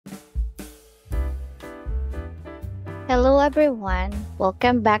Hello everyone,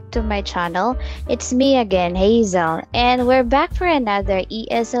 welcome back to my channel. It's me again, Hazel, and we're back for another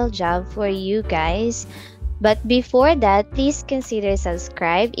ESL job for you guys. But before that, please consider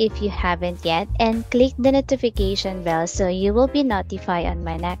subscribe if you haven't yet and click the notification bell so you will be notified on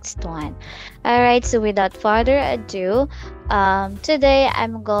my next one. Alright, so without further ado, today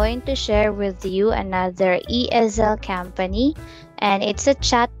I'm going to share with you another ESL company, and it's a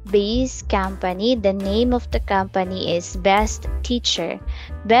chat-based company. The name of the company is Best Teacher.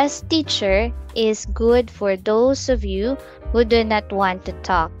 Best Teacher is good for those of you who do not want to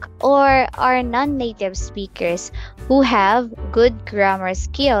talk or are non-native speakers who have good grammar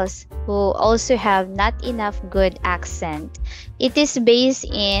skills, who also have not enough good accent. It is based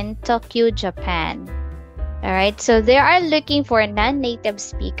in Tokyo, Japan. Alright, so they are looking for non-native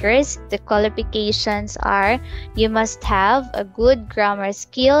speakers. The qualifications are you must have a good grammar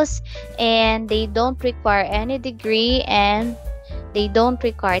skills, and they don't require any degree, and they don't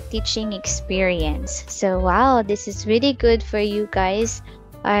require teaching experience. So wow, this is really good for you guys.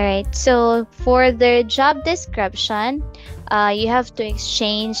 Alright, so for the job description, you have to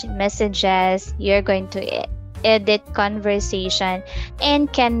exchange messages, you're going to edit conversation,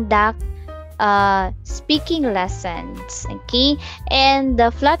 and conduct speaking lessons. Okay, and the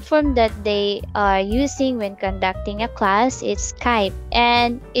platform that they are using when conducting a class is Skype,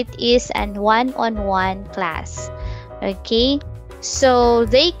 and it is an one-on-one class. Okay, so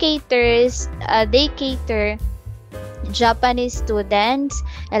they cater Japanese students,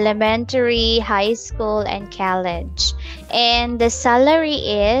 elementary, high school, and college, and the salary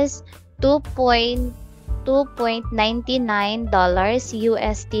is $2.99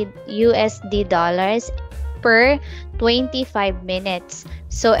 USD dollars per 25 minutes.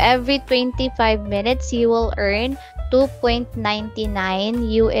 So every 25 minutes you will earn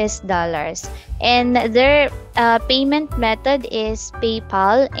 $2.99 US dollars. And their payment method is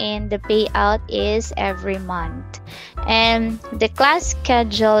PayPal, and the payout is every month. And the class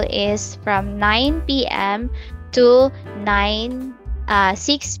schedule is from 9 p.m. to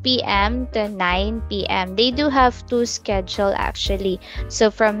 6 p.m. to 9 p.m. They do have two schedule actually. So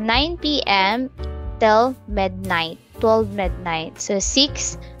from 9 p.m. till midnight, 12 midnight. So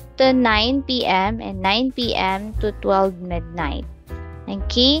 6 to 9 p.m. and 9 p.m. to 12 midnight.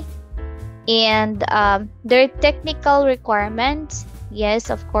 Okay? And their technical requirements,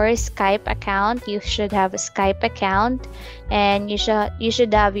 yes, of course, Skype account. You should have a Skype account, and you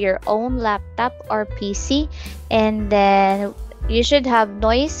should have your own laptop or PC, and then you should have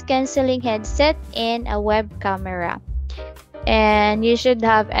noise cancelling headset and a web camera, and you should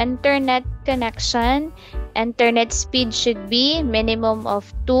have internet connection. Internet speed should be minimum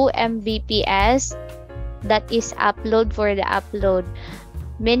of 2 Mbps. That is upload. For the upload,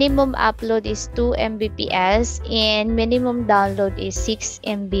 minimum upload is 2 Mbps and minimum download is 6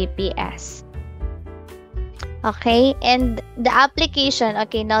 Mbps. Okay, and the application.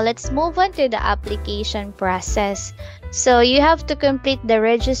 Okay, now let's move on to the application process. So you have to complete the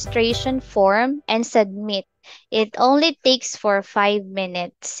registration form and submit. It only takes for 5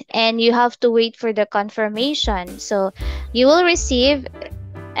 minutes, and you have to wait for the confirmation. So you will receive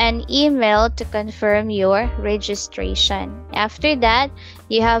an email to confirm your registration. After that,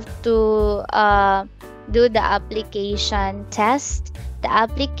 you have to do the application test. The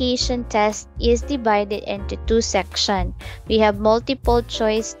application test is divided into two sections. We have multiple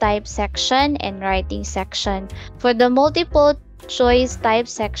choice type section and writing section. For the multiple choice type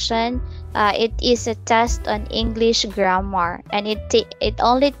section, it is a test on English grammar, and it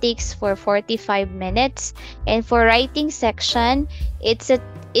only takes for 45 minutes. And for writing section, it's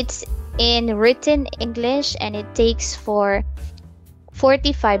in written English, and it takes for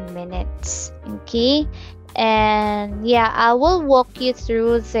 45 minutes. Okay, and yeah, I will walk you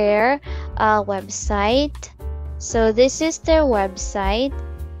through their website. So this is their website.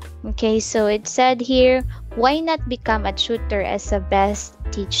 Okay, so it said here, why not become a tutor as a best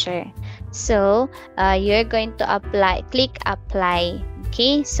teacher? So you're going to apply, click apply.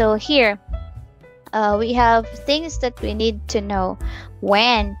 Okay, so here we have things that we need to know.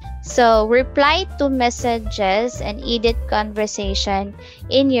 When? So reply to messages and edit conversation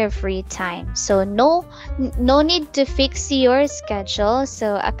in your free time. So no need to fix your schedule.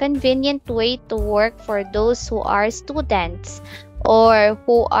 So a convenient way to work for those who are students or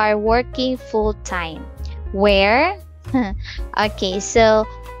who are working full-time. Where? Okay, so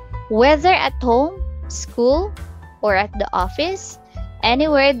whether at home, school, or at the office,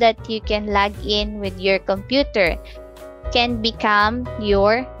 anywhere that you can log in with your computer can become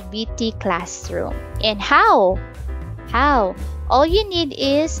your BT classroom. And how? all you need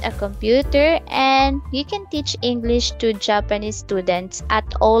is a computer, and you can teach English to Japanese students at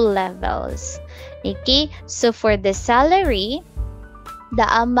all levels. Okay, so for the salary,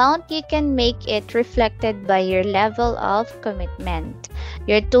 the amount you can make it reflected by your level of commitment.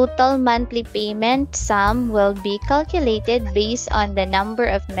 Your total monthly payment sum will be calculated based on the number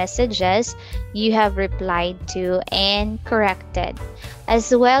of messages you have replied to and corrected,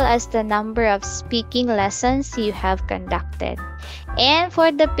 as well as the number of speaking lessons you have conducted. And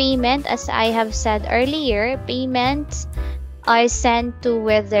for the payment, as I have said earlier, payments are sent to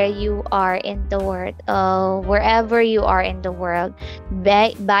whether you are in the world, wherever you are in the world,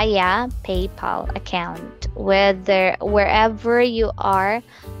 via PayPal account, wherever you are,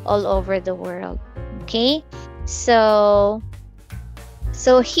 all over the world. Okay, so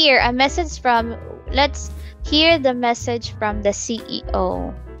here a message from, let's hear the message from the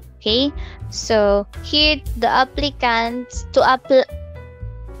CEO. Okay, so here the applicants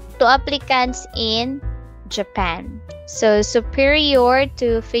in Japan. So superior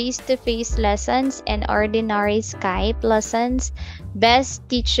to face-to-face lessons and ordinary Skype lessons, best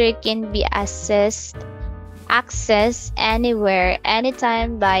teacher can be accessed anywhere,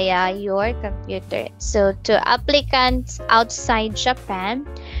 anytime via your computer. So to applicants outside Japan,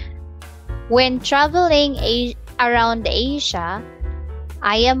 when traveling around Asia,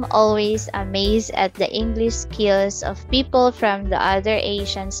 I am always amazed at the English skills of people from the other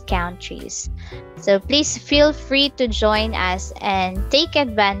Asian countries. So please feel free to join us and take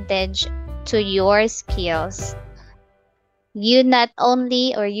advantage to your skills. You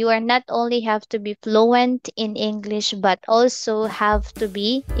are not only have to be fluent in English, but also have to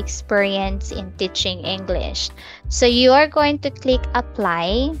be experienced in teaching English. So you are going to click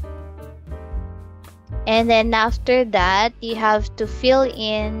apply. And then after that, you have to fill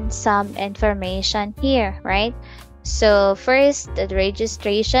in some information here, right? So first, the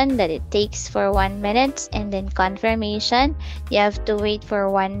registration that it takes for 1 minute, and then confirmation, you have to wait for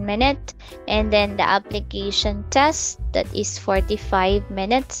 1 minute, and then the application test that is 45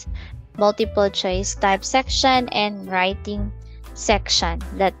 minutes, multiple choice type section, and writing section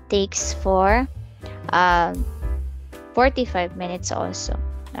that takes for 45 minutes also.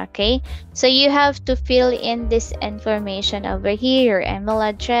 Okay, so you have to fill in this information over here: your email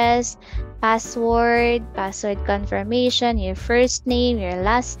address, password confirmation, your first name, your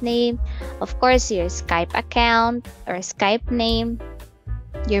last name, of course your Skype account or Skype name,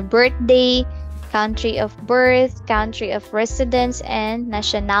 your birthday, country of birth, country of residence, and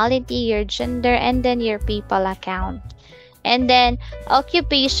nationality, your gender, and then your PayPal account. And then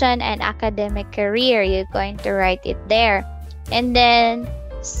occupation and academic career, you're going to write it there. And then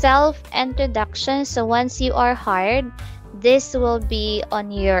self-introduction. So once you are hired, this will be on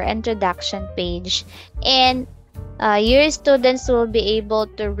your introduction page, and your students will be able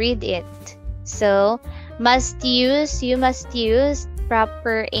to read it. So you must use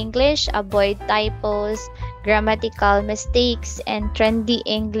proper English, avoid typos, grammatical mistakes, and trendy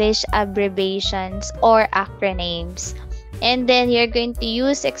English abbreviations or acronyms. And then you're going to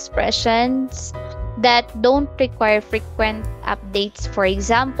use expressions that don't require frequent updates. For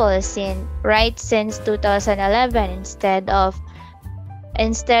example, since 2011 instead of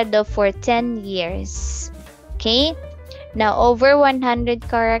for 10 years. Okay, now over 100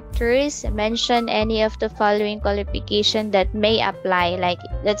 characters, mention any of the following qualification that may apply. Like,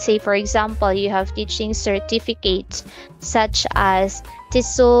 let's say for example, you have teaching certificates such as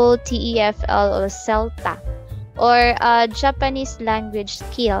TESOL, TEFL, or CELTA, or Japanese language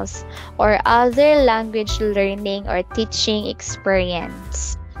skills, or other language learning or teaching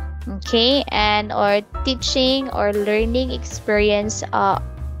experience. Okay, and or teaching or learning experience of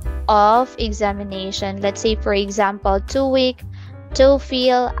examination. Let's say for example, TOEIC,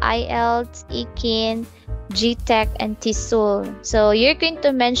 TOEFL, IELTS, EKIN, GTEC, and TESOL. So you're going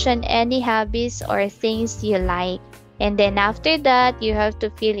to mention any hobbies or things you like. And then after that, you have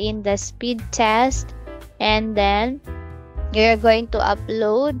to fill in the speed test, and then you're going to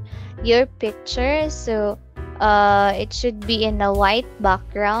upload your picture. So it should be in a white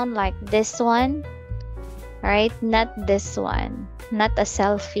background like this one, right? Not this one, not a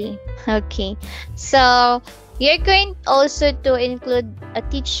selfie. Okay, so you're going also to include a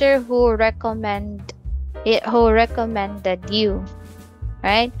teacher who recommended you,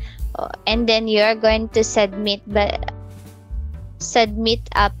 right? And then you're going to submit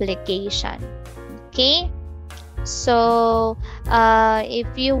application. Okay, so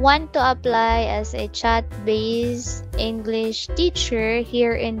if you want to apply as a chat-based English teacher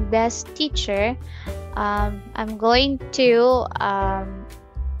here in Best Teacher, I'm going to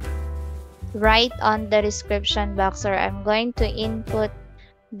write on the description box, or I'm going to input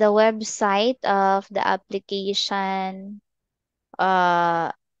the website of the application,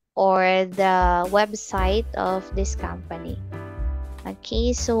 uh, or the website of this company.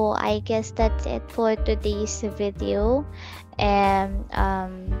 Okay, so I guess that's it for today's video. And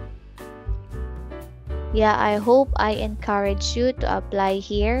yeah, I hope I encourage you to apply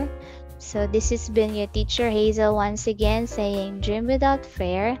here. So this has been your teacher Hazel once again saying, dream without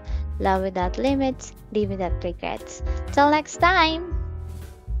fear, love without limits, live without regrets. Till next time!